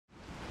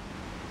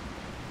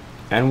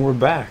And we're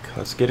back.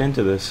 Let's get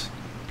into this.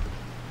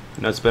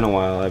 I know it's been a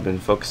while. I've been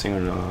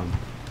focusing on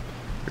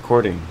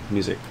recording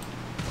music,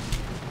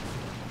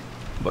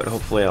 but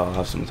hopefully I'll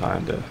have some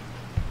time to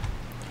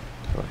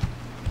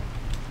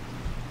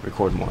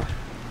record more.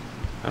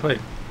 How do I?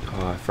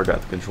 Oh, I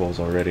forgot the controls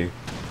already.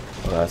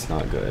 Oh, that's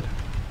not good.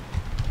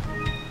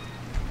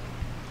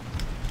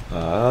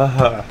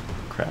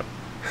 Crap.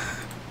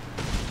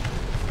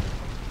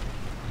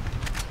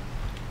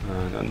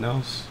 Nothing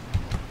else.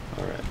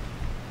 All right.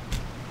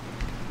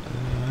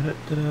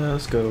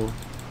 Let's go.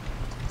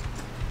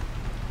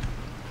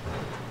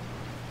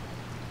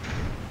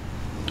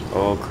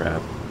 Oh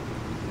crap.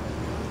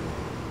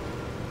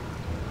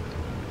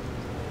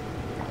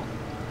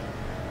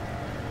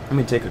 Let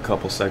me take a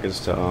couple seconds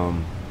to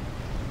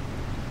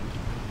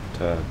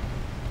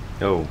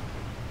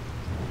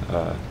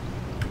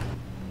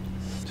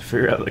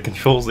figure out the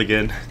controls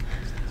again.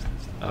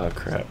 Oh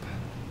crap.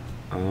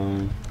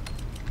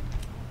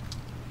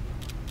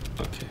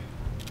 Okay.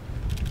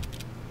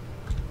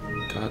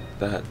 Got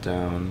that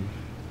down.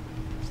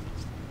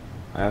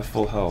 I have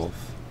full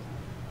health.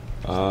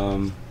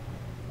 Oh,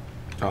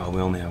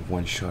 we only have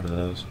one shot of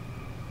those.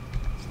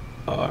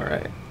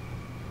 Alright.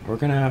 We're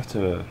gonna have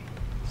to...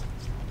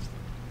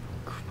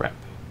 Crap.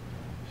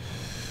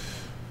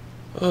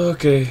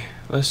 Okay,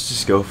 let's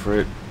just go for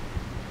it.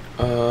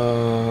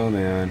 Oh,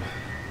 man.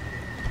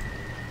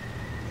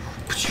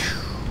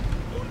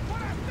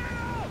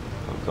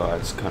 Oh god,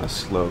 it's kind of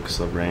slow because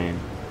of the rain.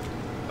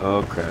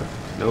 Oh crap.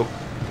 Nope.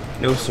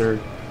 No, sir.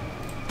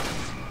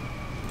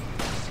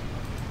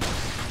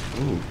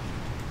 Ooh.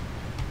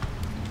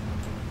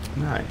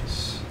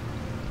 Nice.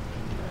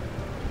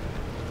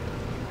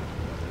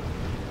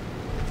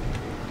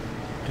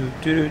 Do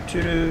do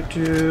do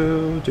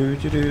do do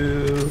do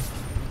do.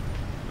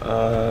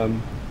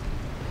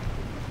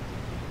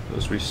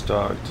 Those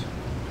restocked.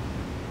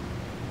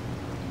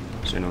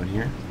 Is there no one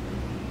here?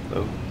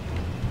 Hello?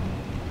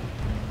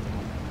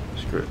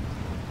 Screw it.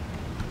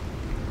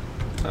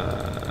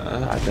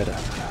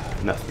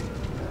 Nothing.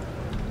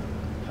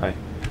 Hi.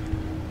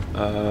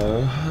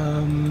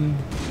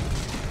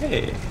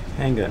 Hey,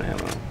 handgun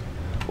ammo.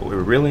 What we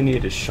really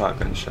need is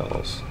shotgun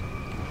shells.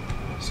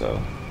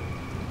 So,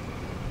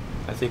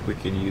 I think we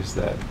could use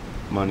that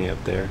money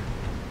up there.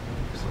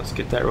 So let's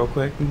get that real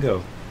quick and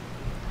go.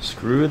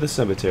 Screw the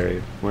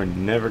cemetery. We're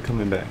never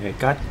coming back. Hey,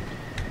 God.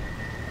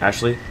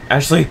 Ashley?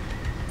 Ashley!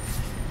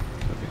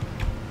 Okay.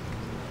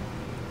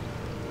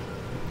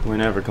 We're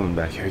never coming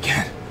back here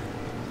again.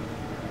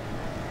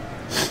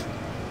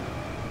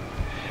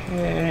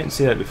 Hey, I didn't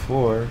see that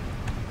before.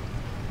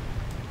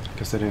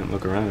 Guess I didn't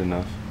look around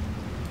enough.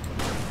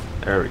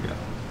 There we go.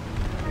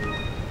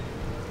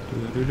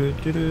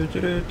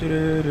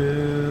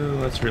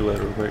 Let's reload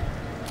real quick.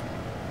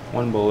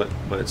 One bullet,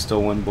 but it's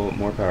still one bullet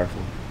more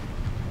powerful.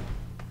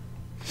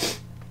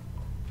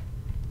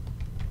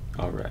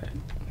 Alright.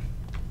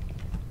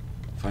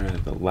 Finally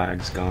the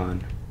lag's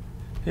gone.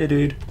 Hey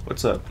dude,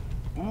 what's up?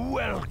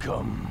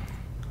 Welcome.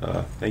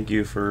 Thank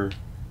you for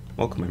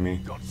welcoming me.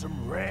 Got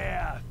some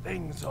rare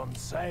things on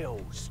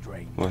sale,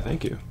 stranger. Well,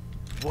 thank you.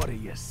 What are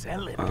you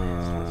selling?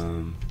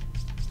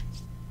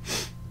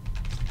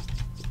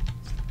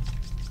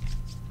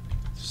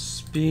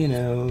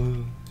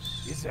 Spinos.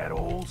 Is that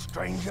all,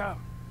 stranger?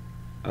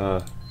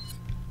 I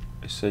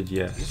said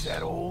yes. Is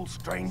that all,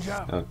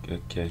 stranger?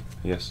 Okay,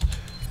 yes.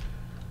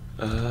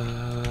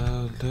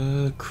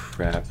 The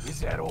crap. Is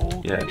that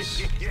all?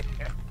 Yes.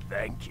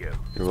 Thank you.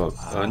 You're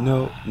welcome.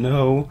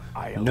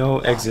 No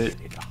exit.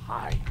 At a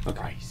high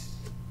price.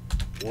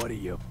 What are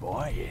you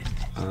buying?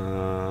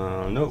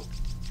 Nope.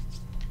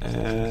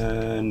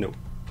 Nope.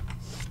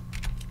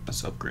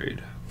 Let's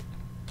upgrade.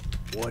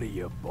 What are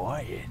you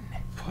buying?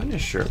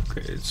 Punisher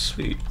upgrade,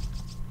 sweet.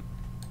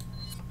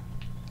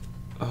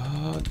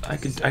 I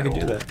could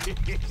do that.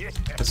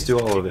 Let's do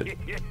all of it.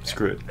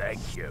 Screw it.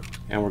 Thank you.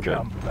 And we're good.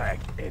 Come back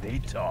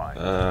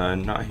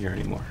anytime. Not here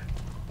anymore.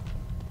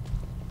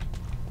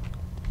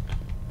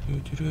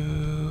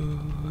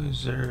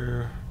 Is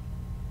there...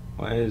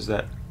 Why is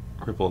that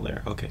ripple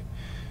there? Okay.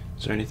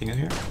 Is there anything in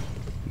here?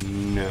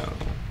 No.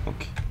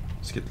 Okay.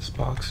 Let's get this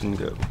box and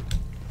go.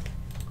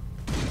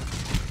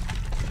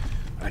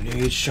 I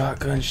need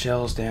shotgun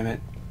shells, damn it.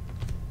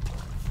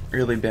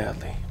 Really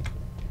badly.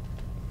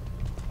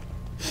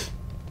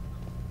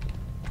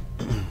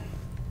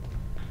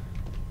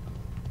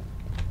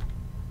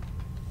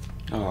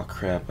 Oh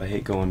crap, I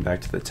hate going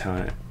back to the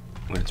town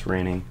when it's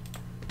raining.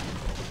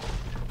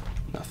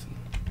 Nothing.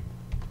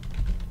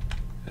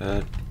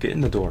 Get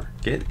in the door.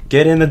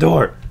 Get in the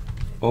door!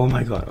 Oh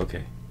my god,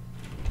 okay.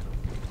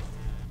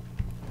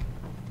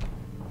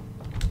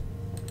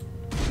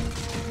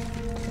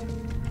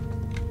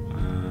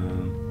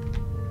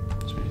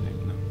 Is there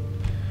anything? No.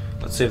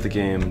 Let's save the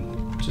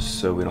game just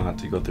so we don't have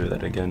to go through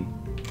that again.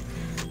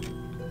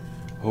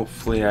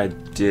 Hopefully I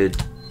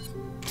did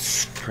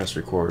press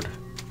record.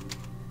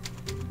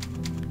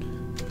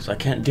 So I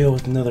can't deal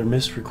with another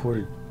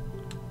misrecorded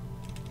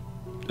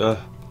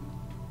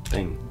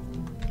thing.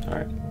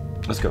 Alright,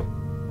 let's go.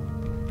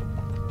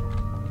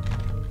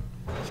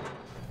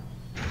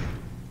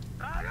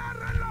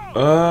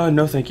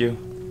 No thank you.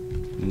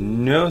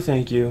 No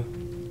thank you.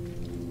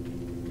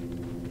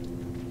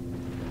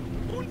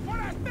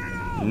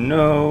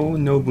 No,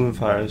 no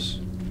bonfires.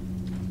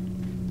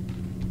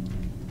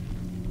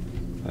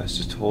 Let's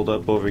just hold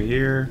up over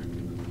here.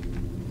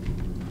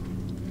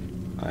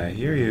 I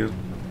hear you.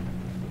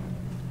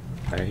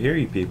 I hear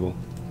you, people.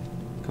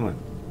 Come on.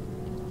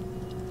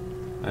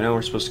 I know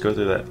we're supposed to go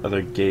through that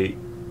other gate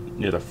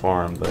near the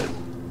farm, but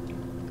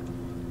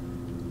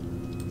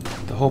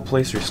the whole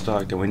place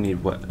restocked, and we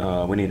need what?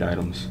 We need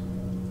items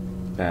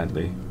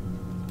badly.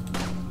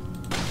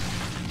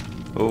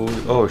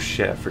 Oh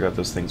shit! I forgot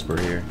those things were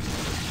here.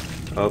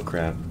 Oh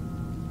crap.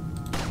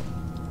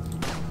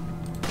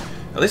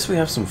 At least we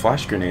have some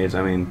flash grenades.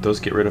 I mean, those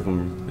get rid of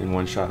them in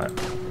one shot. I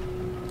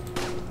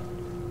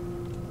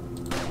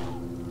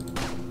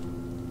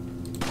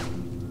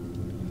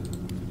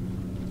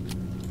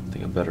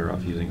think I'm better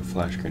off using a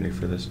flash grenade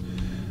for this.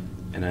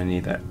 And I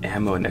need that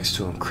ammo next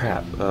to him.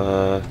 Crap.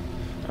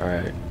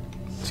 Alright.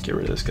 Let's get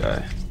rid of this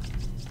guy.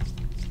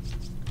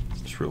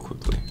 Just real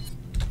quickly.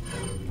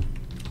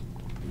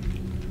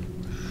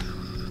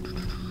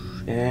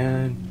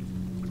 And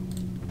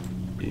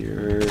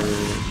here.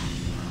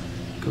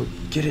 Go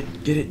get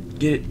it, get it,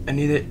 get it. I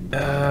need it.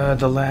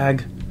 The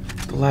lag.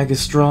 The lag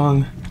is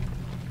strong.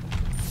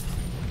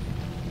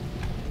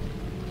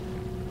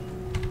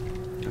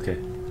 Okay.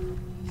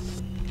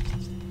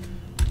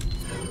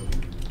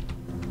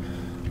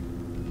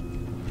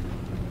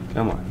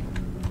 Come on.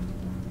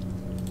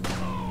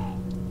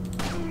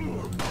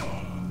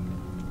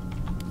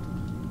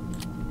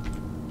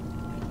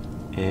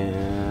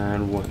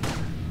 And one.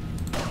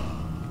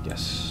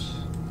 Yes.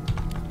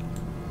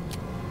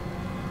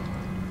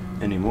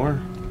 Any more?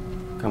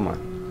 Come on.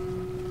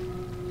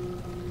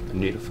 I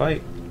need a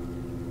fight.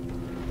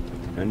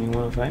 Anyone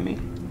want to fight me?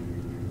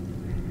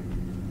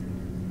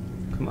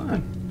 Come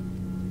on.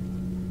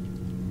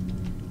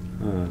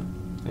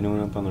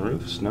 Anyone up on the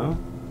roofs? No?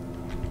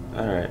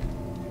 Alright.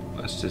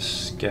 Let's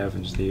just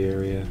scavenge the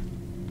area.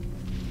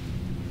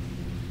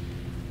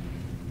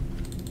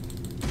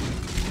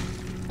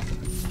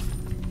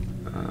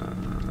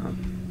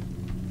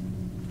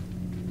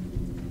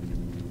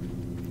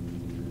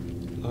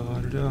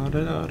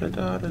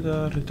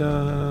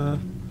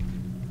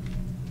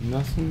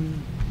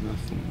 Nothing,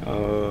 nothing.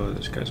 Oh,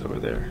 this guy's over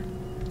there.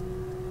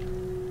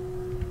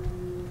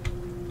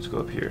 Let's go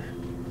up here.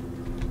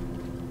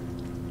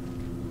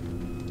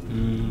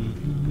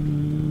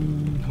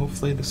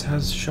 Hopefully this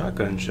has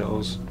shotgun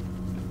shells.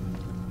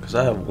 Because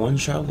I have one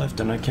shot left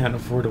and I can't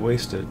afford to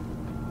waste it.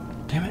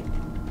 Damn it.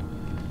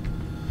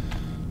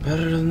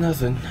 Better than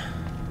nothing.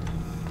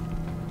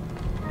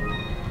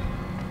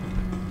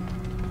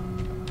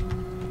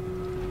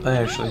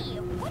 Actually, Hey,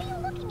 what are you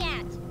looking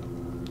at?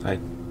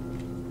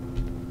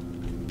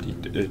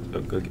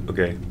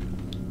 Okay,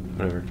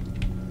 whatever.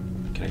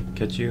 Can I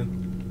catch you?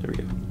 There we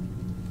go.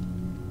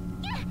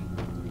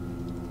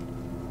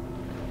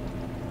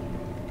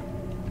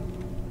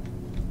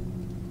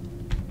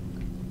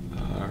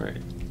 All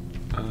right.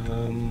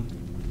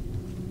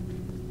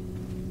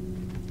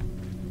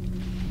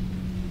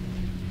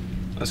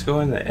 Let's go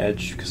on the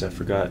edge because I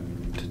forgot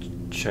to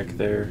check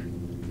there.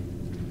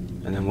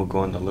 And then we'll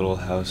go in the little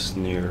house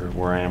near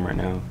where I am right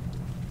now.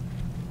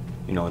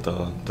 You know,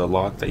 the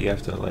lock that you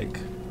have to, like,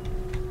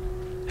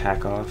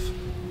 hack off?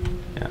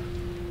 Yeah.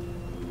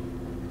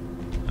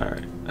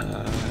 Alright,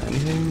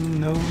 anything?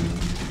 No?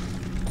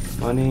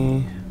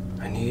 Money?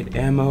 I need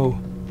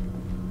ammo.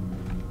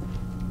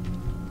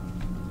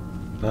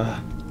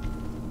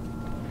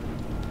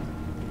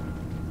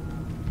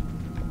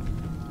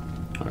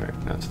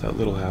 Alright, that's that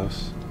little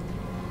house.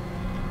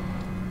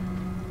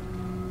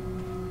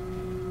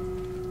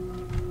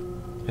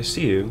 I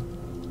see you.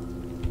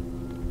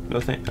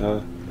 Nothing.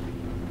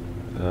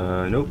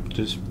 Nope.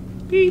 Just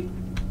beep,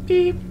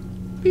 beep,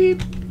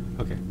 beep.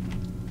 Okay.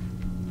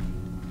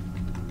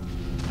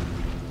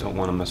 Don't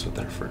want to mess with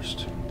that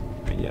first.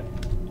 Not yet.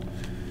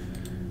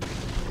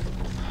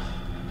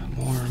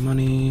 More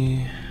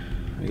money.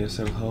 I guess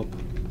that'll help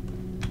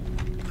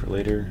for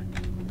later.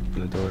 In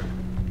the door.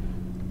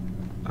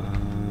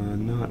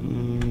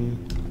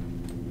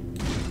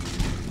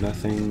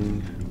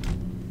 Nothing.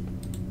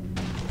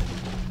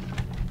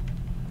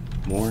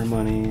 More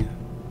money.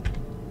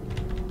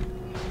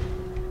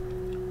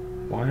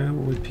 Why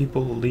would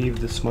people leave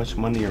this much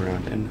money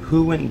around? And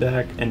who went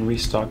back and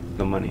restocked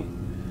the money?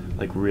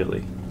 Like,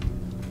 really?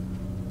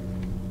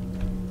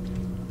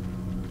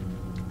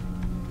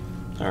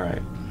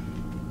 Alright.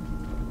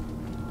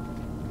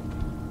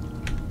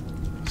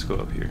 Let's go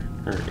up here.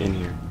 Or in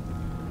here.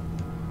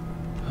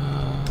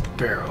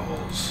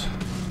 Barrels.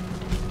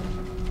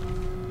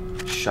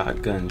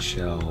 Shotgun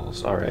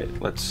shells. Alright,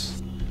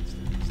 let's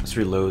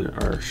reload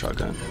our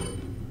shotgun.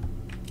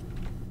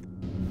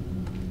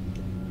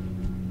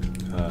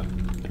 There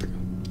we go.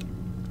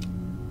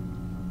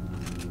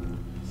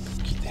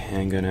 Keep the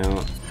handgun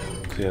out.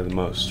 Clear the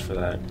most for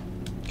that.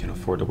 Can't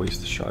afford to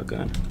waste the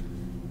shotgun.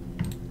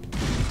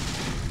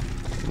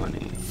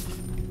 Money.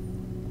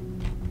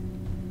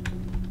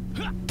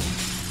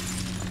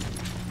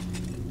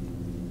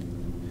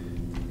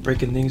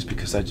 breaking things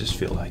because I just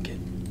feel like it.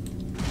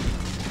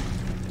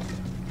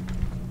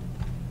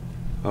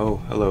 Oh,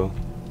 hello.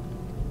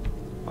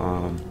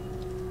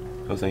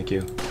 Oh, thank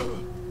you.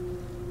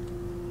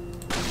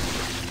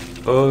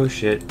 Oh,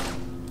 shit.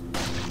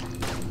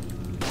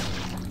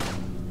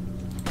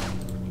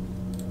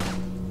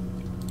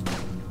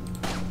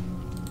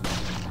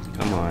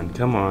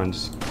 Come on,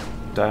 just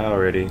die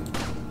already.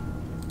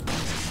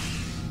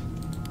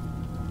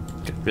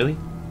 Really?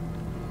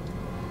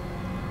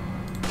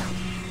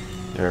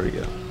 There we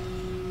go.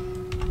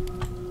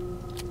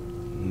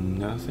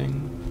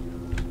 Nothing.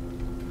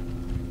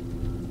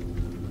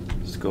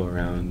 Let's go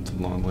around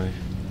the long way.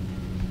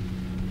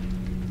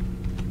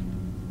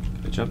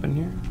 Can I jump in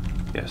here?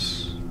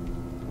 Yes.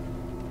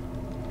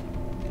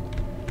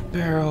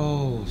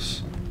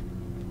 Barrels!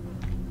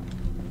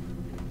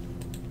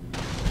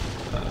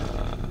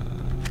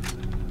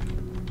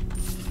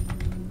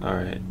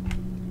 Alright.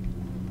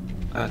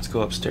 Let's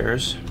go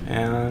upstairs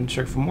and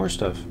check for more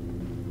stuff.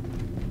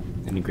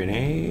 Any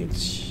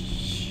grenades?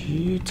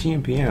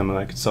 TMP ammo,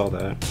 I could sell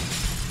that.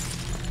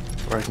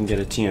 Or I can get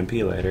a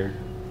TMP later.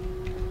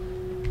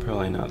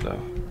 Probably not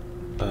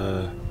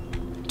though.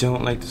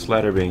 Don't like this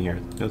ladder being here.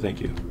 No thank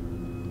you.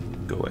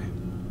 Go away.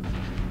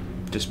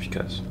 Just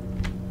because.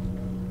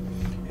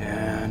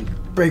 And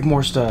break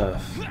more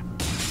stuff.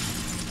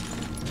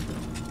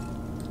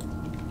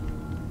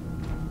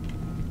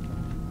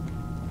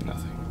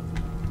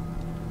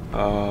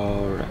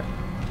 Alright.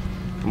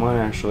 Come on,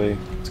 Ashley.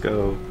 Let's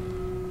go.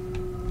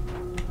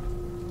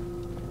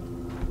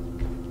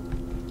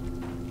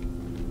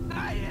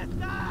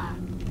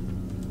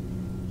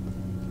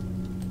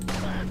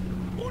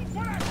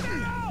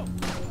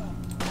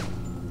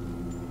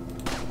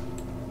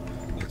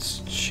 Let's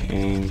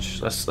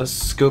change. Let's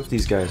scope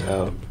these guys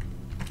out.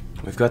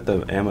 We've got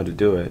the ammo to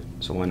do it,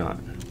 so why not?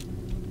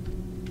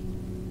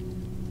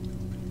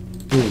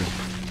 Boom.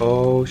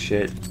 Oh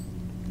shit.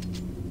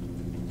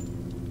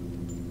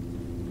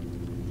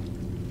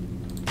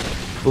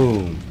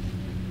 Boom.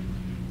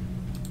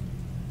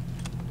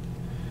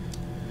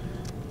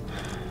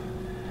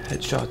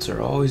 Headshots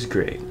are always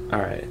great.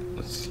 Alright,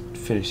 let's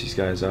finish these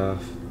guys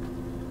off.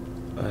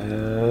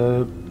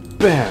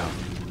 Bam!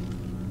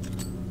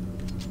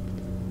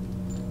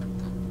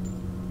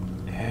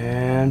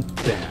 And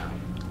bam.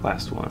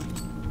 Last one.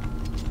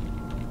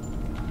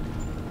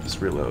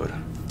 Let's reload.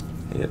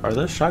 Hey, are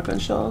those shotgun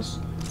shells?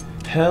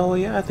 Hell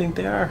yeah, I think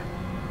they are.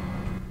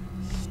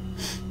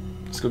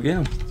 Let's go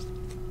get them.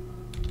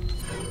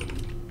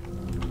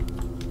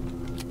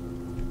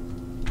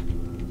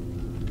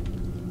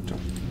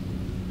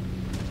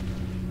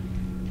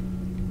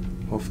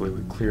 Hopefully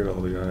we cleared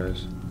all the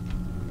guys.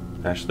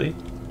 Ashley?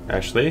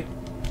 Ashley?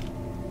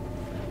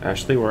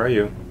 Ashley, where are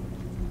you?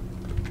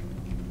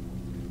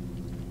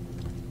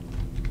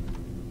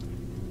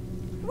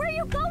 Where are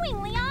you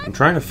going, Leon? I'm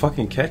trying to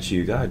fucking catch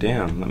you. God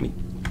damn. Let me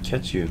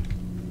catch you.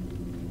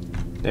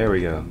 There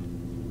we go.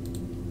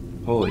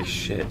 Holy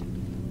shit.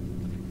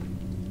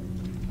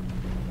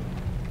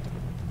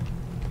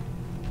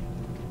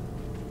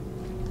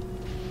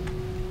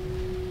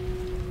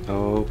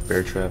 Oh,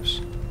 bear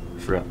traps.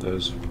 Forgot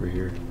those were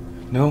here.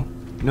 No,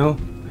 no,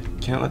 I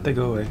can't let that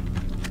go away.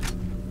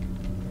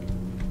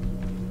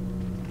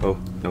 Oh,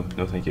 no,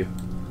 no, thank you.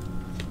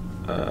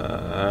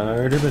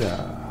 I'll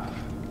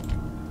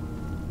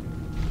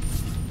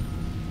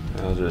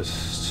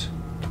just,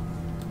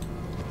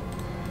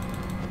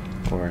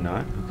 or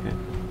not. Okay,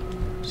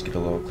 just get a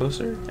little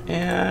closer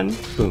and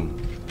boom.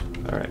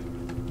 All right.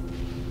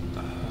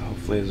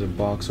 Hopefully, there's a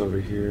box over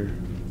here.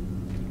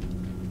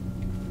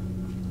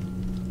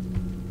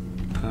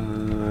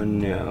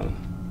 No.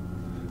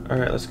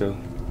 Alright, let's go.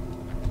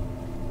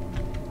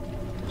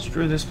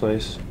 Screw this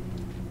place.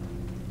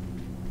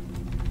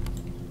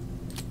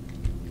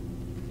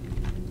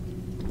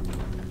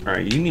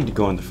 Alright, you need to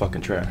go in the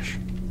fucking trash.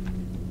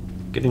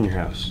 Get in your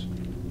house.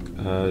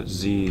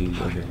 Z,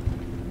 okay.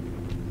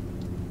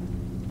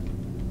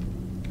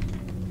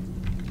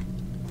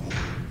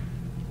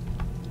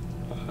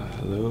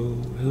 Hello?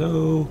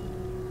 Hello?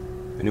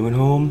 Anyone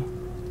home?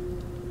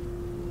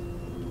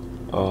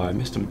 Oh, I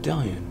missed a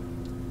medallion.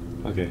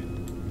 Okay.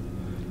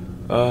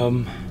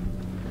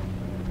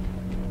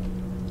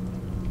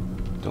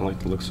 Don't like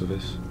the looks of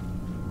this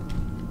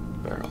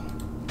barrel.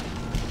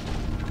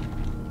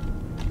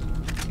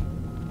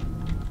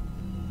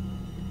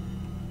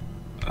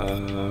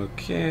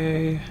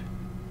 Okay.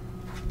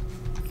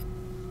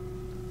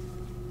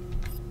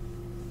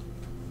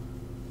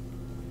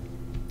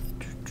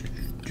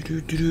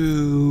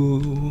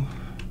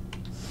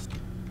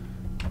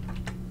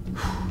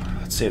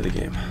 Let's save the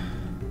game.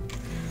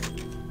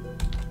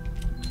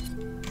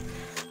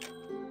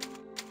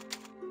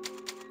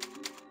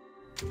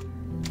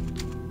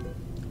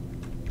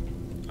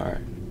 Alright.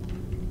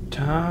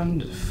 Time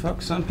to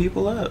fuck some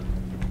people up.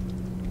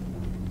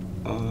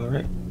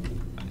 Alright.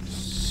 I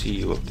see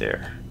you up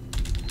there.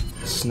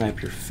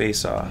 Snipe your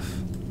face off.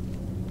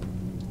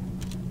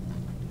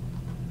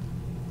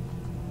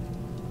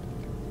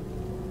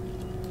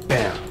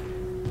 Bam.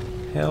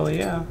 Hell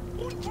yeah.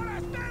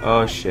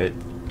 Oh shit.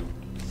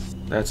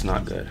 That's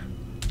not good.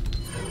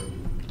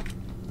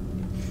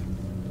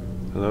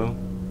 Hello?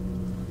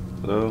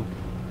 Hello?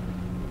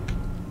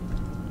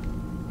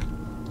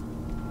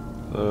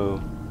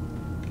 Hello?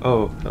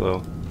 Oh,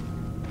 hello.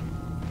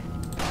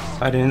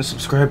 I didn't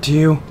subscribe to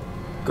you.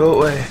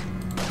 Go away.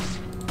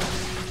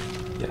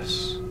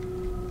 Yes.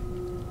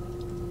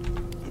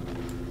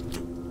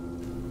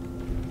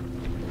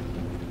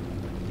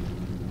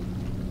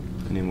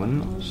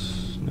 Anyone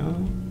else?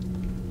 No?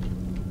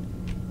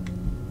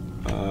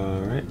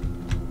 Alright.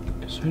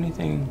 Is there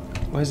anything?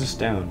 Why is this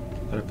down?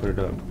 I thought I put it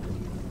up.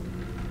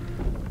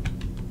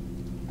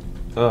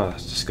 Oh,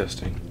 that's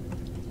disgusting.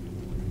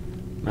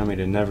 Remind me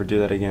to never do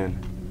that again.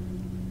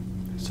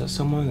 Is that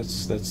someone?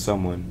 That's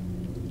someone.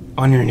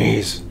 On your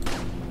knees!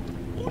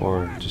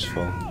 Or just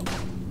fall.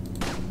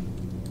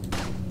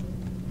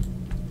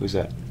 Who's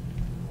that?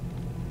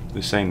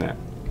 Who's saying that?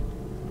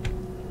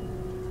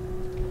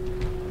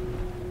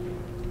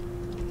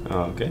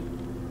 Oh, okay.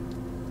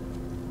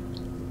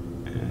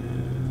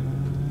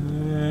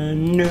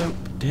 Nope.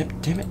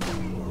 Damn it.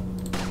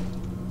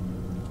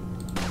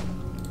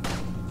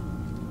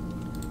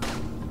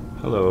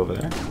 Hello over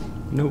there.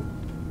 Nope.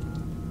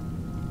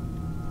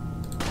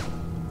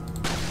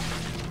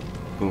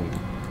 Boom.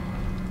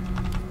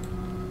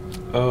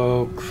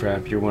 Oh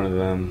crap, you're one of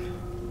them.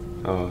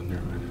 Oh,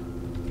 never mind.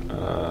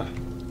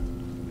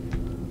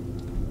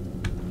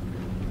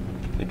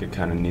 I think I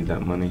kind of need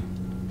that money.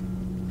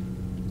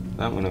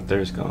 That one up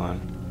there's gone.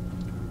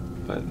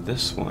 But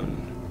this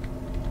one...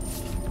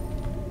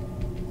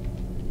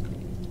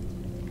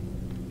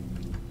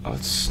 Oh,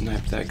 let's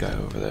snipe that guy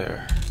over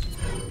there.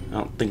 I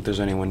don't think there's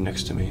anyone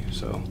next to me,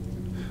 so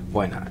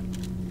why not?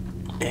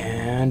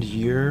 And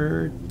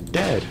you're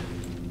dead.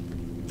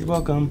 You're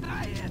welcome.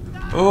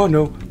 Oh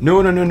no.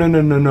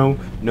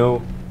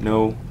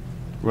 No.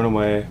 Run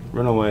away.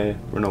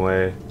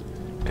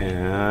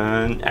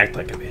 And act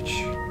like a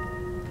bitch.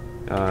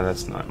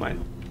 That's not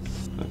mine.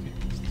 Okay.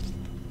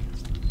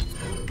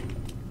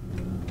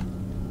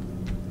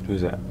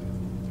 Who's that?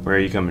 Where are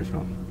you coming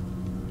from?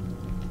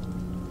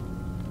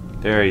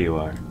 There you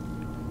are.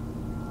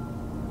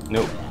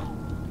 Nope.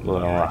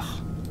 Blah.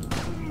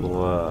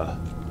 Blah.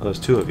 Oh, there's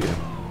two of you.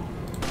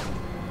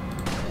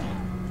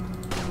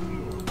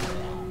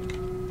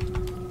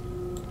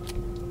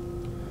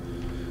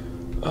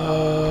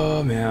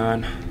 Oh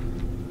man.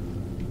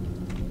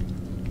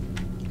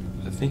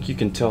 I think you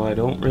can tell I'm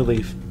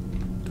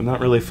not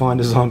really fond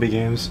of zombie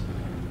games.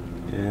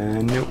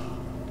 And nope.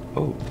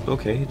 Oh,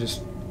 okay,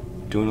 just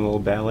doing a little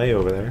ballet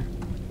over there.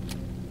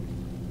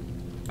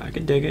 I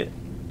could dig it.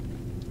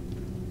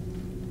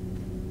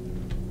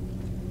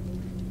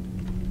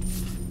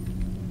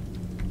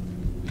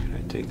 Can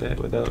I take that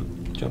without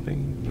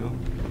jumping? No?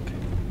 Okay.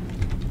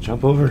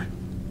 Jump over.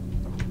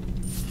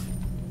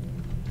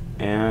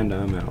 And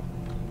I'm out.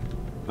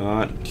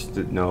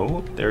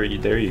 No, there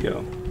you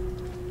go.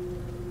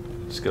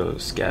 Let's go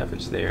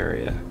scavenge the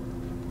area.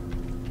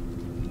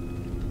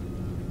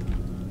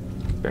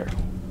 Barrel.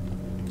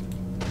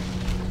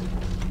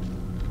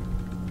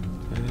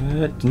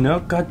 No,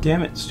 god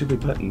damn it,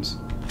 stupid buttons.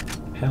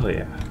 Hell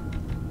yeah.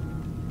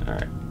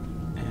 Alright.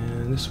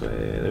 And this way,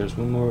 there's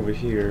one more over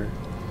here.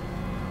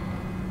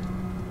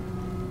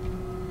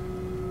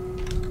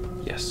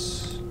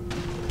 Yes.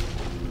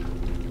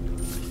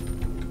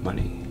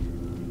 Money.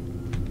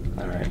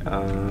 Alright,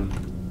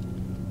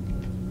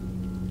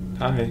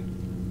 hi,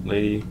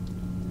 lady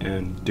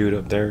and dude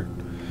up there.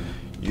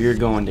 You're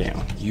going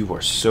down. You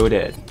are so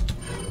dead.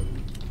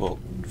 Well,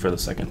 for the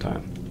second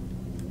time.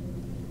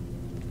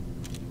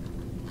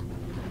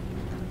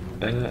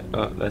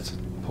 That's a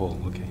pole,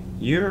 okay.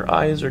 Your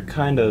eyes are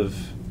kind of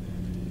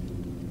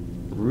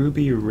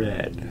ruby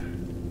red.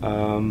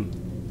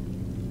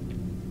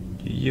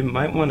 You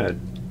might want to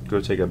go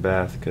take a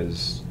bath,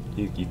 because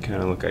you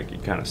kind of look like you're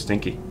kind of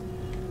stinky.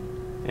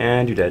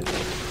 And you're dead.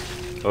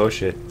 Oh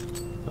shit.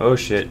 Oh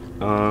shit.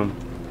 Now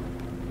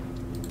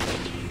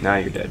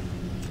you're dead.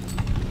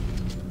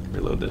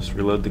 Reload this.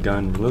 Reload the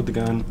gun. Reload the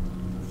gun.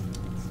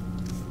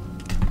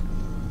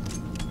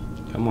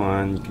 Come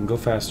on, you can go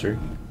faster.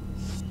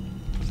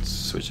 Let's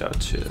switch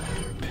out to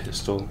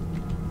pistol.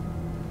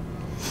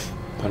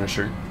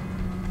 Punisher.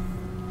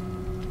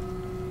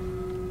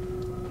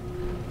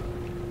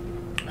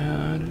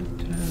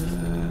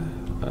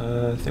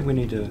 I think we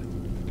need to...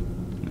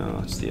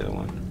 No, it's the other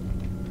one.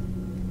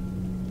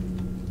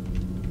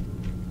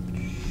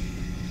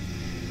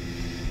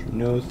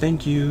 No,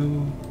 thank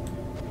you.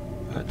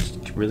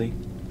 Really?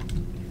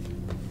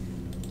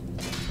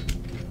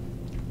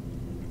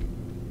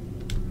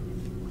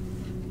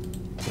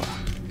 Wow.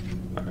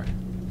 Alright.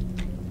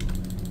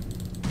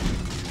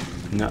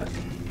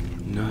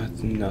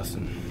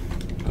 Nothing.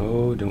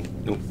 Oh, nope.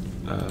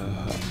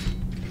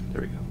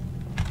 There we go.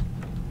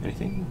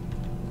 Anything?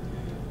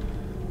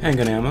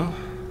 Handgun ammo.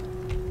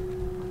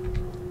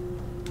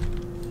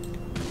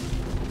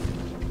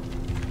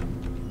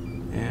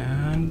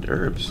 And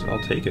herbs.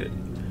 I'll take it.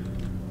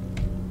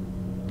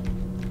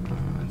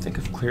 I think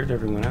I've cleared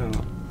everyone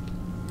out.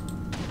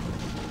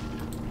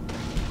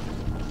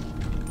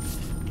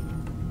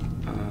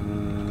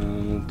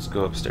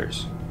 go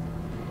upstairs.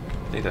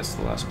 I think that's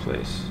the last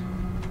place.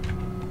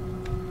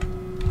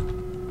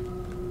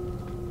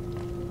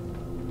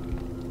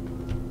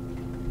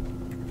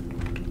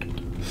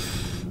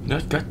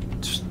 Not got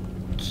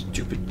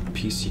stupid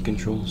PC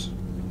controls.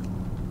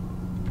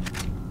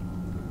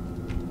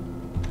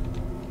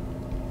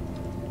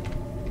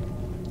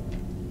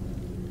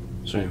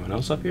 Is there anyone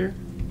else up here?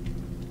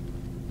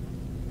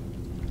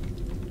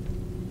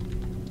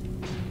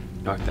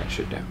 Knock that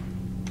shit down.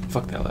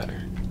 Fuck that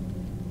ladder.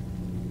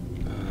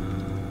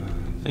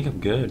 I think I'm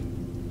good.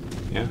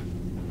 Yeah.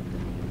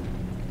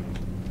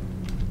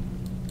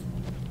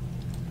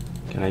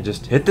 Can I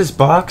just hit this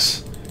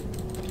box?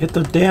 Hit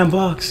the damn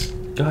box.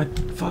 God,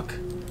 fuck.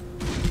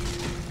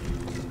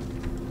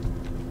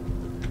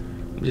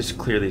 Let me just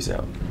clear these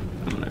out.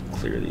 I'm gonna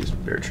clear these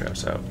bear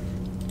traps out.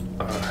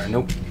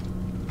 Nope.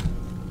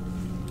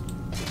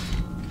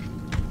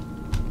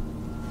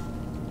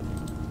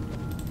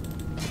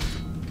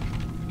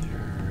 There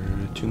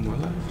are 2 more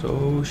left.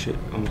 Oh shit,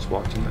 almost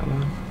walked in that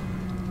one.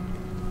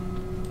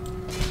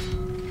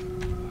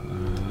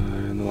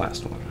 And the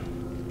last one.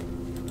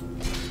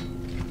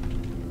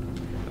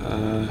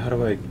 How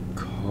do I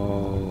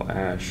call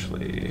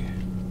Ashley?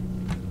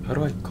 How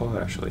do I call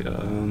Ashley?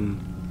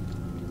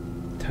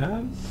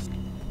 Tab?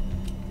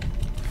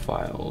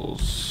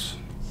 Files.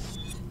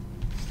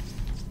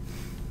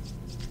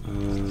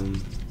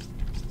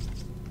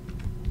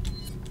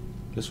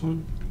 This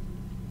one?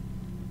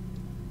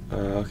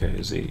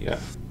 Okay, Z, yeah.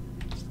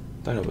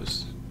 Thought it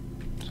was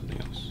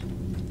something else.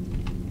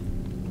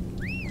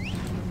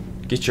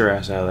 Get your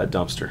ass out of that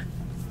dumpster.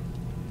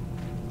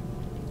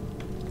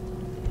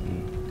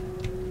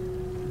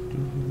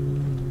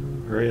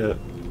 Hurry up.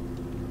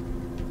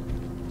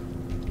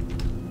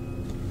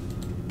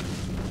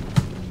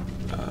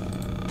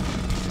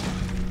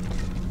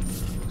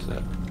 What's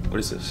that? What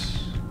is this?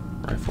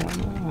 Rifle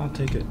ammo? I'll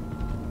take it.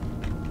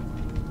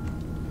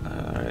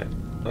 Alright.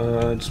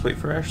 Just wait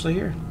for Ashley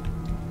here.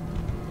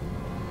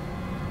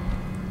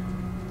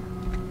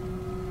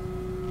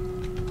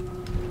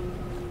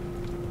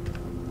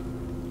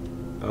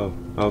 Oh,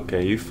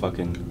 okay, you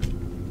fucking.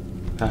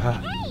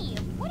 Haha. Hey,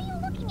 what are you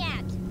looking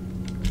at?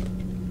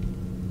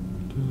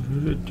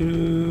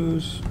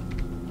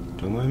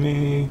 Don't mind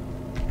me.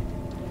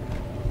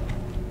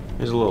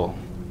 There's a little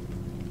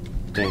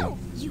thing. Oh,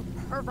 you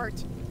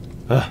pervert.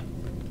 I'm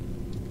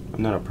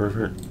not a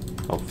pervert.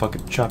 I'll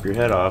fucking chop your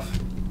head off.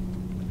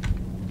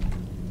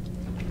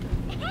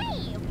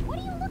 Hey, what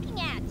are you looking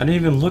at? I didn't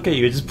even look at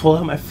you. I just pulled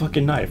out my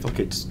fucking knife.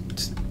 Okay, just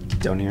get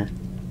down here.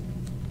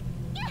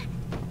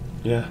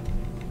 Yeah.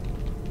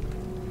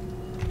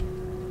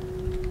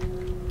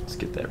 Let's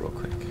get that real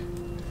quick.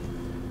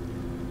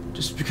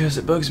 Just because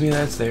it bugs me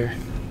that it's there.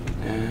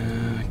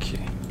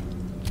 Okay.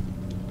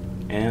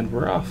 And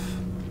we're off.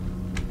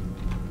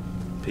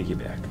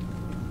 Piggyback.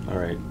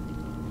 Alright.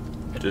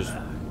 Just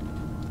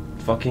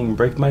fucking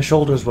break my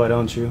shoulders, why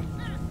don't you?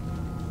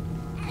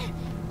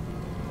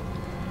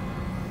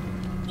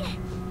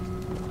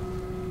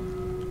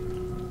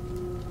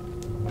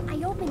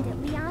 I opened it,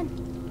 Leon.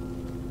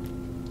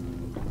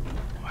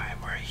 Why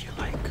were you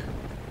like?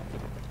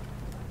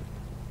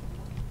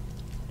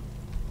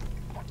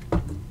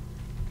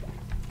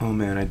 Oh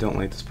man, I don't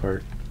like this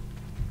part.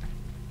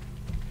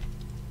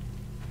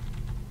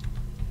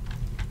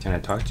 Can I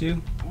talk to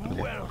you?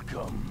 Okay.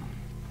 Welcome.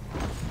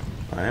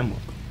 I am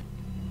welcome.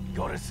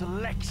 Got a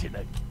selection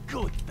of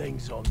good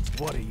things on.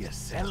 What are you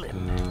selling?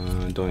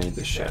 Don't need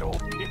this shit. Settle.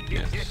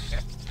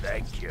 Yes.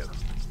 Thank you.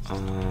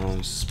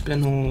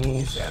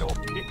 Spindles. Settle.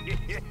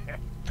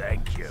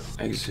 Thank you.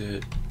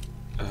 Exit.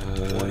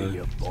 What are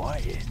you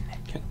buying?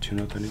 Can't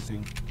tune up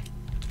anything.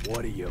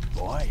 What are you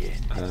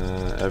buying?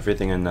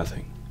 Everything and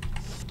nothing.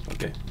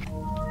 Okay.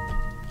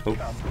 Oh, Come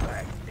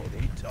back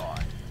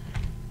anytime.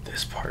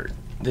 this part.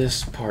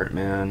 This part,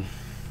 man.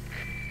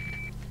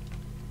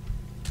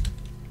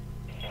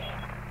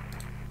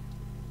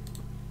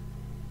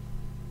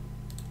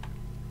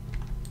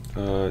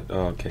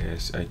 Okay,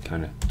 I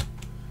kind of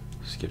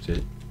skipped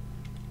it.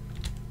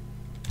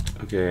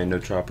 Okay, no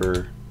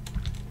chopper.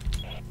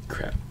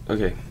 Crap.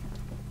 Okay.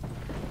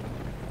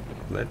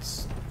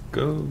 Let's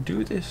go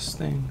do this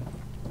thing.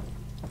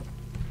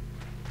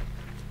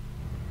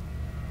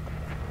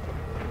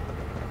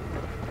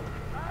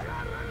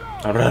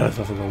 What are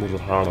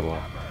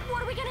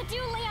we gonna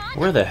do, Leon?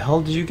 Where the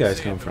hell did you guys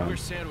come from? We're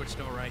sandwiched,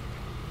 all right.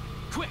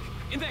 Quick,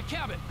 in that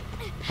cabin.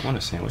 I want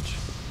a sandwich.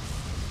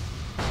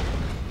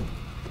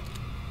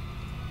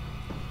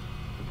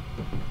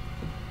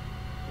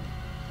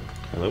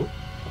 Hello?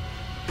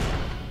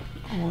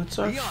 Oh, it's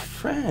our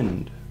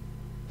friend.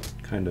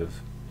 Kind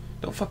of.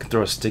 Don't fucking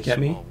throw a stick at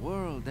me, Small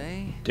world,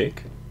 eh?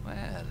 dick.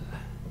 Well,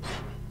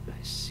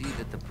 I see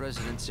that the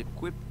president's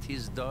equipped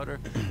his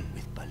daughter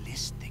with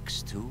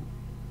ballistics too.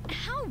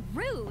 How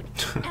rude.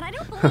 And I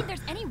don't believe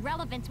there's any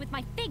relevance with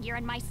my figure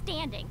and my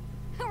standing.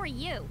 Who are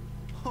you?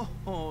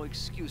 Oh,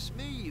 excuse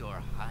me,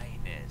 Your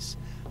Highness.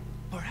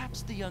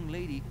 Perhaps the young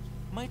lady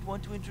might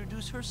want to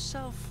introduce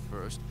herself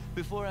first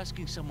before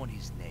asking someone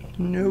his name.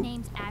 Nope.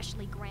 Name's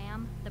Ashley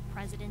Graham, the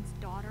president's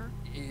daughter.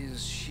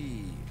 Is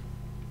she...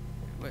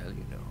 well,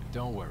 you know.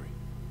 Don't worry.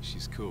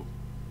 She's cool.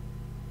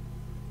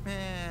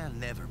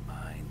 Never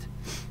mind.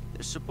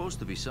 There's supposed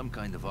to be some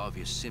kind of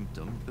obvious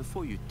symptom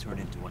before you turn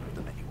into one of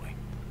them anyway.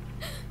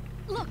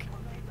 Look,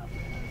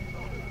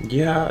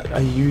 Yeah,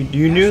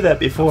 you knew that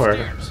before.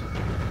 Upstairs.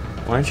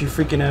 Why aren't you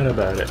freaking out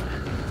about it?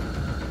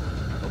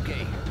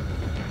 Okay.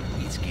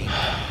 It's game.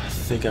 I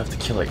think I have to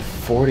kill like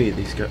 40 of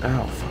these guys.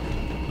 Ow, fuck.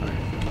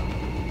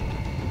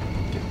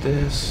 Alright. Get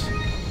this.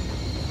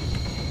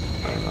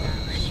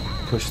 Just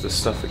push the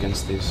stuff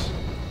against these.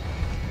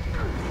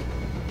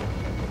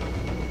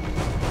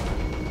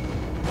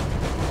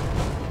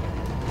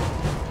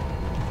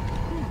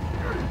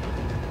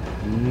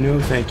 No,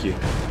 thank you.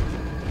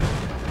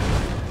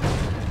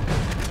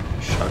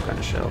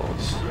 Shotgun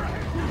shells.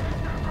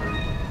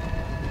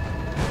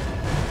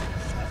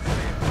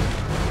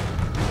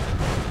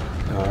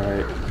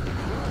 Alright.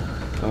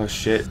 Oh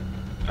shit.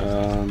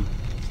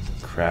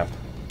 Crap.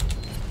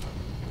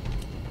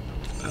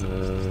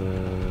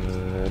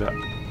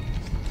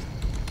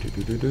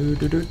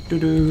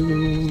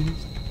 Do-do-do-do-do-do-do.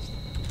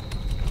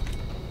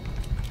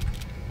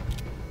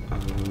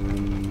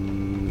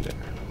 There.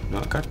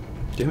 No, god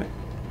damn it.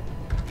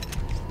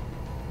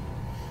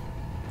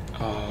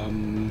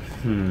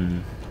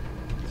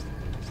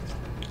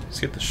 Let's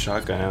get the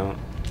shotgun out.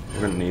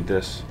 We're gonna need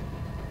this.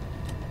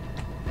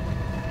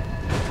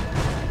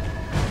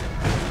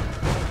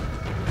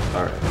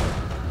 Alright.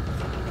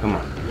 Come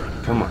on.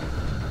 Come on.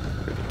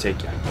 We can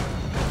take you.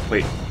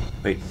 Wait.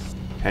 Wait.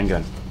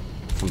 Handgun.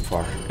 From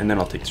far. And then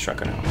I'll take the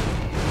shotgun out.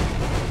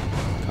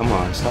 Come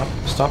on.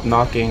 Stop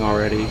knocking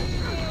already.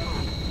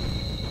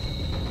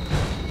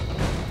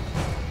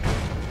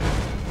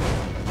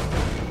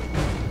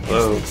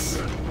 Whoa.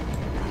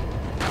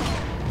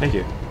 Thank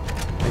you.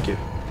 Thank you.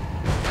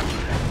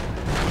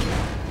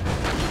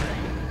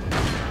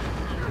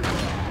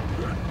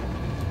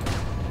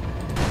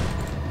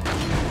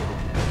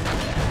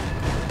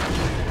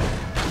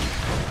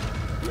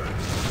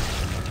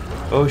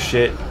 Oh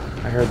shit,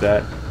 I heard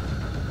that.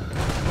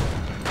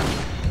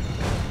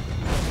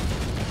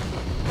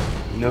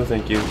 No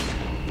thank you.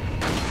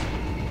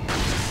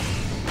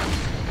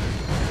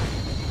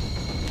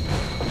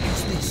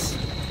 What's this?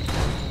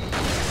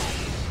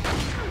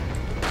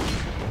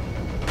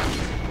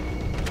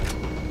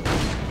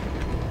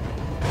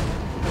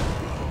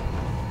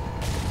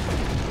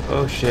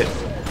 Oh shit.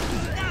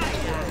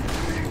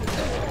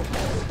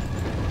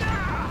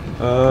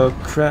 Oh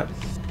crap.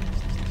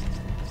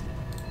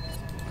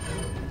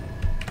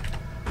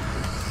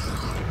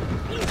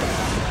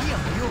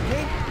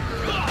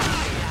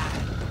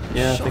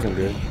 Yeah, I think I'm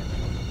good.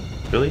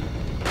 Really?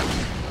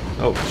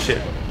 Oh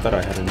shit, thought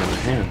I had another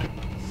hand.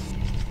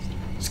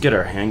 Let's get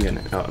our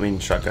handgun out, I mean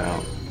shotgun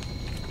out.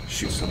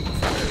 Shoot some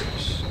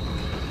fires.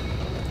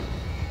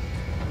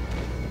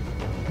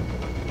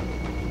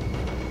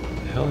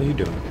 What the hell are you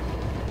doing?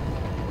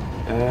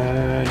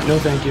 No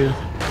thank you.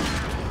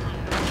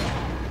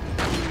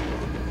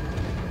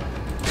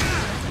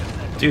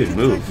 Dude,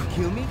 move.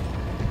 Kill me?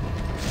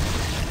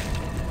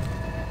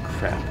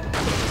 Crap.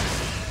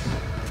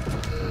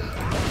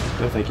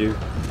 No thank you.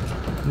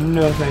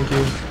 No thank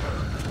you.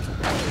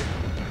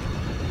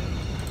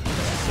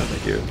 No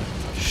thank you.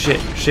 Shit,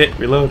 shit,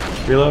 reload,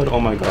 reload, oh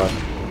my god.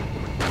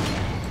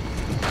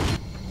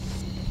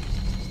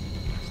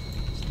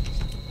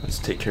 Let's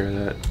take care of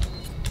that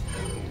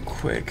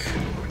quick.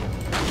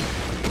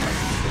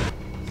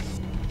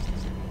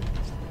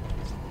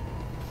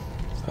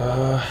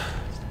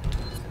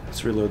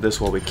 Let's reload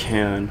this while we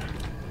can.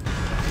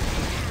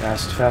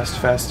 Fast, fast,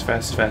 fast,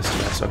 fast, fast,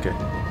 fast, okay.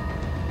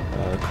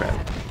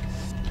 Crap.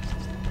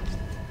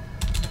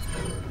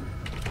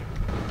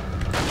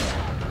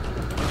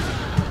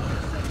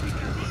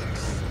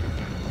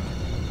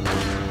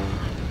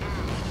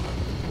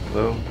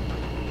 Hello?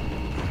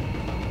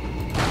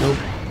 Nope.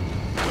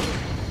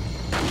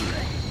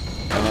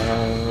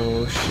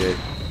 Oh shit.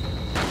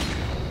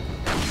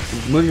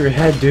 Move your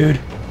head, dude.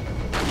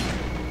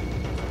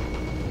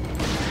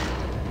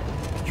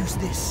 Use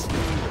this.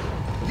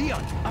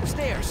 Leon,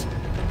 upstairs.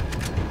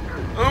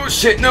 Oh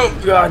shit, no!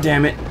 God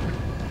damn it.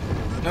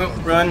 No,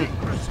 run.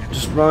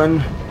 Just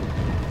run.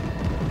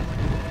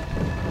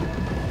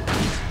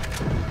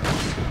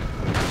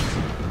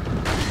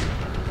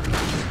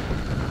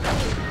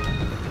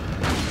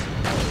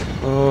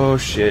 Oh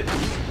shit.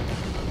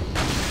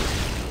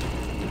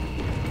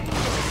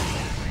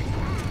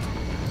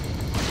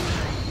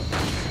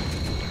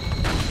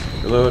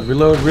 Reload,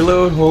 reload,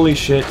 reload. Holy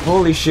shit,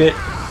 holy shit.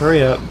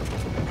 Hurry up.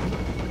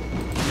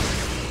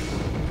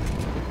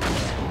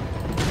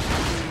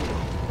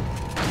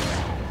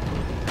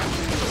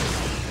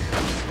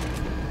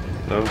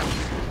 Hello?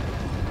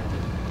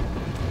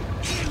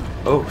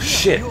 Oh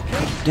shit.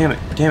 Damn it,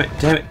 damn it,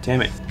 damn it,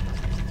 damn it.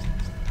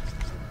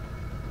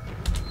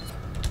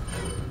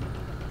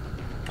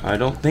 I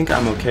don't think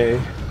I'm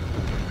okay.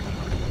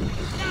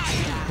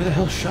 Who the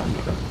hell shot me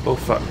though? Oh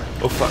fuck.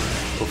 Oh fuck.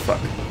 Oh fuck.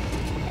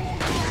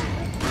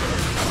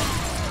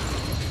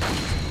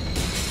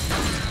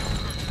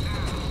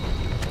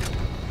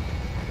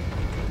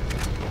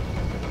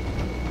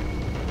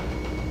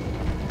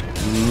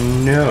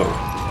 No.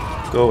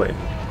 Go away.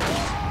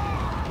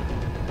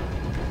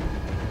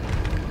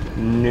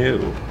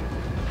 No.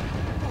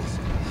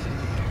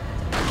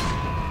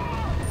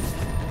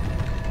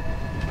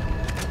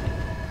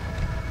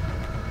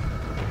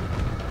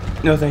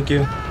 No, thank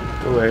you.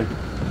 Go away.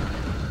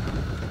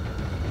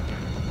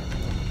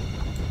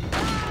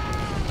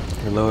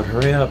 Reload,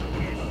 hurry up.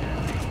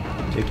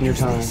 Taking your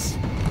time.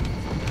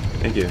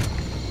 Thank you.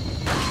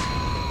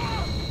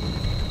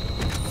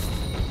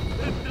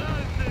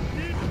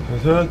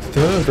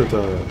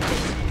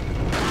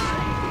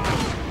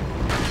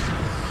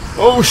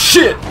 Oh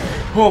shit!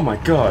 Oh my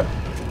god.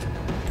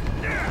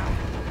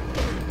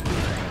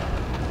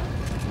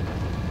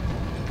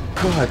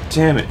 God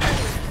damn it.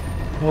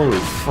 Holy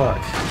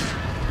fuck.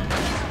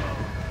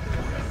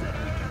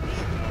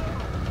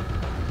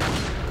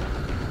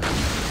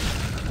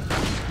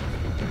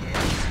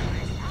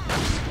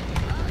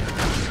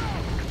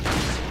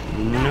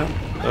 No.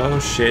 Oh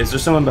shit, is there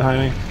someone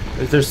behind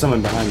me? There's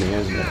someone behind me,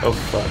 isn't there? Oh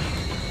fuck.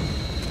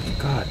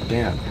 God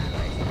damn.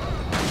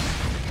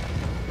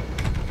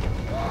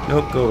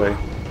 Nope, go away.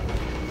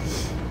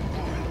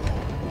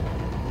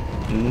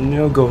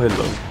 No, go ahead,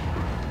 low.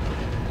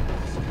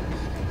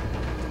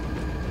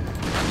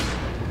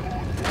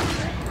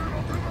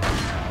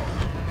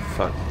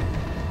 Fuck.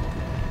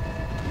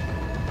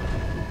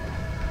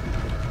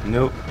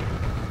 Nope.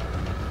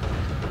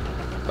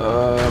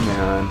 Oh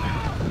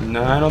man.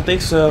 No, I don't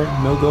think so.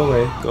 No, go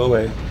away. Go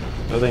away.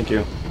 No, thank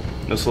you.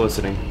 No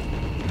soliciting.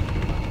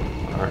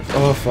 Alright.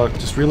 Oh fuck.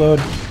 Just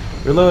reload.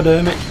 Reload,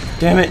 damn it.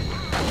 Damn it.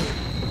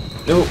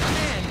 Nope.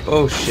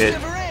 Oh shit.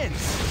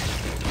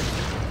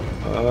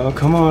 Oh,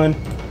 come on.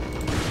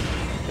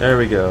 There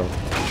we go.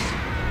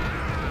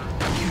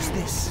 Use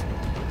this.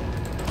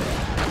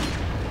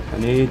 I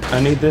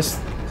need this.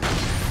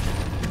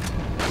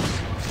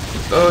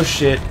 Oh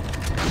shit.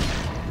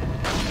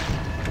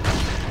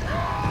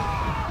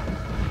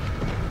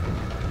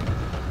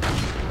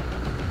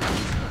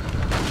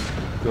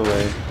 Go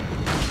away.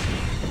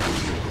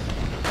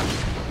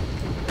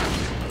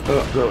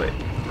 Oh, go away.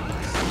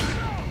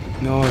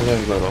 No, I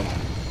have little.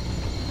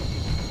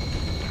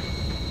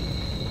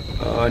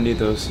 Oh, I need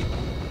those.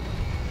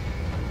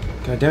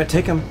 God damn it,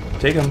 take him.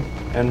 Take him.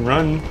 And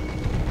run.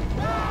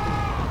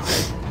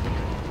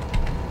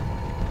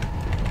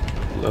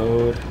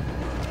 Load.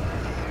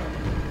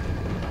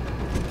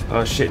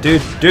 Oh shit,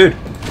 dude, dude!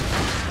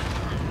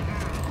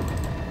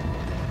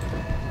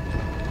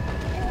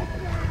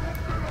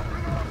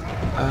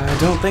 I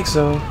don't think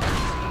so.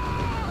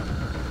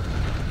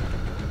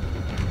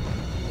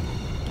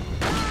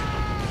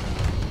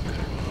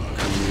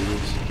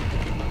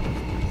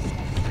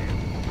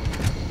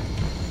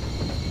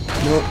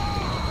 Nope.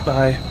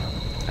 Bye.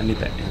 I need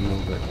that ammo,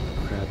 but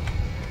crap.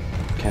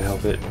 Can't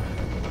help it.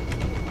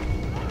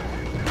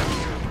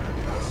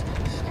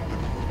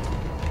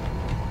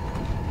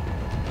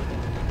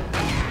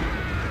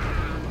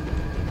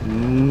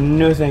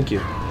 No, thank you.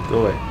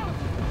 Go away.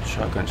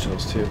 Shotgun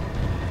shells too.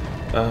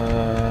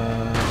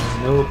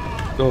 Nope.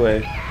 Go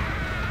away.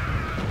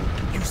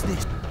 Use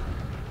this.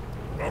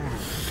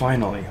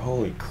 Finally,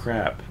 holy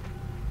crap.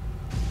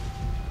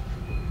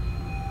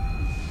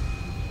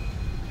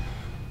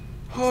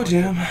 Oh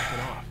damn.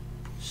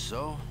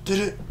 So, Did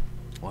it?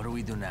 what do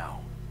we do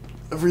now?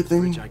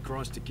 Everything. Bridge I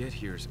crossed to get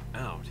here's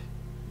out.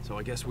 So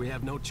I guess we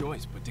have no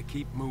choice but to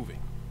keep moving.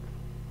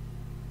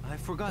 I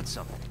forgot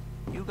something.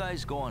 You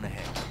guys go on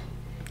ahead.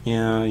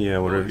 Yeah,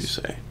 whatever you Boys.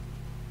 say.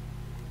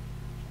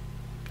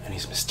 And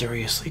he's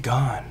mysteriously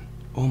gone.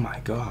 Oh my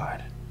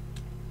god.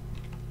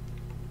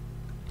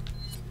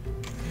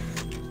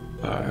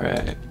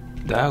 Alright.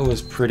 That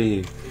was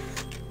pretty...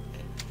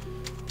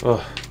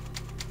 Oh.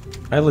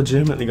 I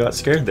legitimately got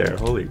scared there.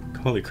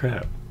 Holy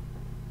crap.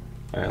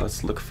 Alright,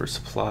 let's look for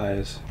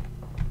supplies.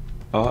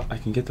 Oh, I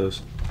can get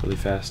those really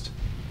fast.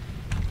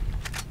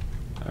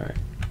 Alright.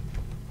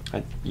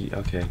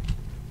 Okay.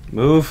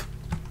 Move!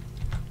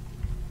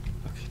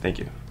 Okay, thank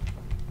you.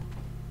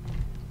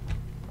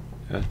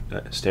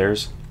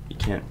 Stairs? You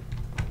can't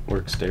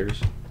work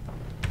stairs.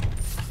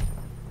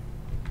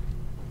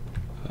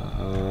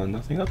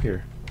 Nothing up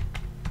here.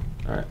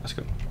 Alright, let's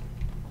go.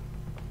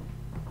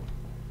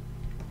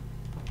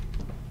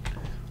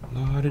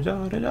 La da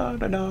da da da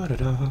da da da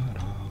da.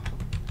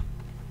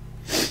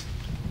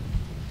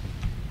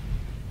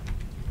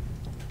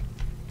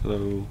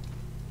 Hello.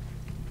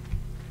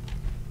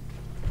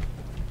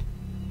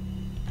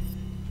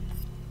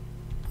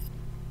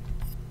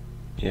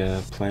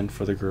 Yeah, plan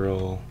for the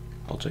girl.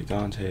 El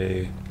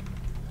Gigante.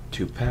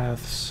 2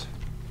 paths.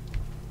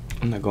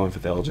 I'm not going for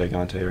the El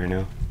Gigante right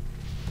now.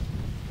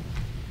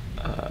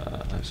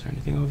 Is there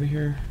anything over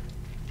here?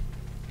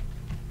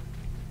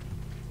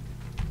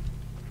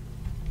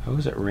 How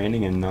is it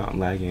raining and not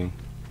lagging?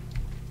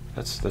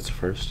 That's a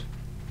first.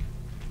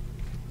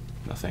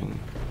 Nothing.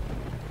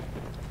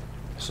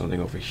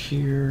 Something over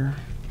here.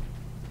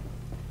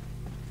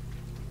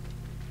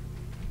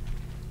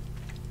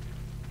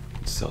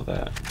 Let's sell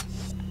that.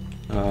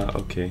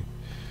 Okay.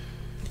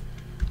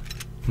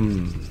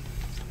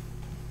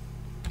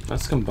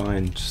 Let's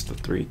combine just the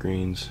 3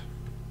 greens.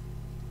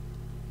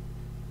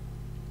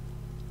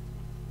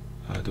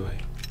 Do I?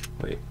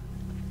 Wait.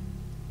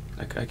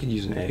 I could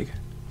use an egg.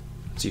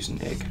 Let's use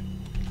an egg.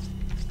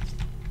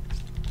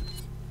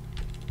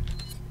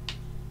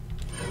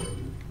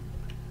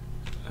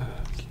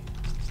 Okay.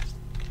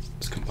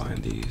 Let's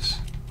combine these.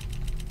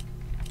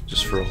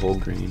 Just for a whole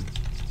green.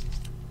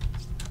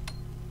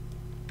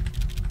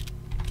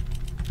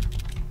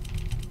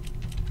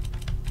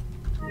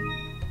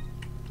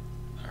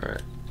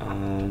 Alright.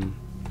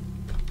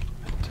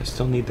 I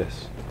still need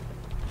this.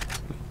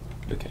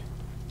 Okay.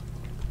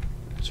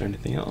 Is there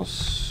anything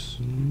else?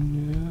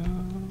 No,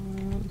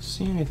 I don't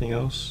see anything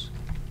else.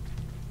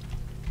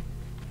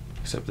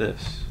 Except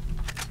this.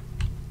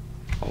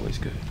 Always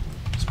good.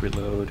 Let's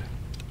reload.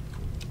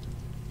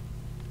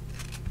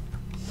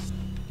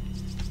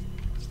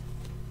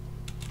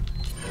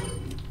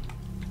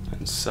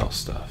 And sell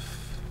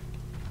stuff.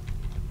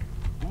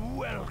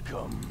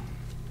 Welcome.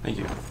 Thank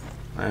you.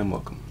 I am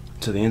welcome.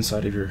 To the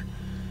inside of your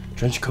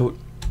trench coat.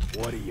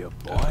 What are you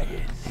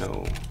buying?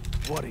 No.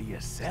 What are you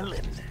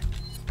selling?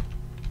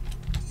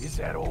 Is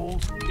that all?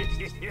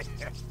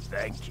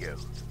 Thank you.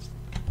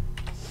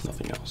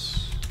 Nothing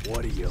else.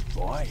 What are you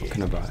buying? What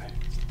can I buy?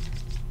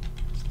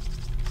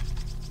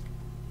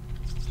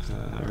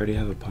 I already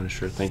have a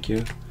Punisher, thank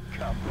you.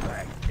 Come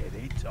back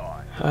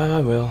anytime.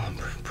 I will. I'm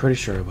pretty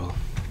sure I will.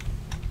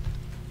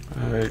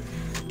 Alright.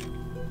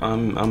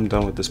 I'm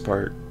done with this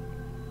part.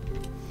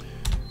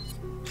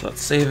 So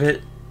let's save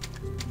it.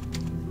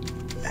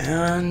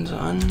 And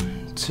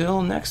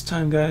until next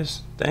time,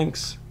 guys.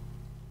 Thanks.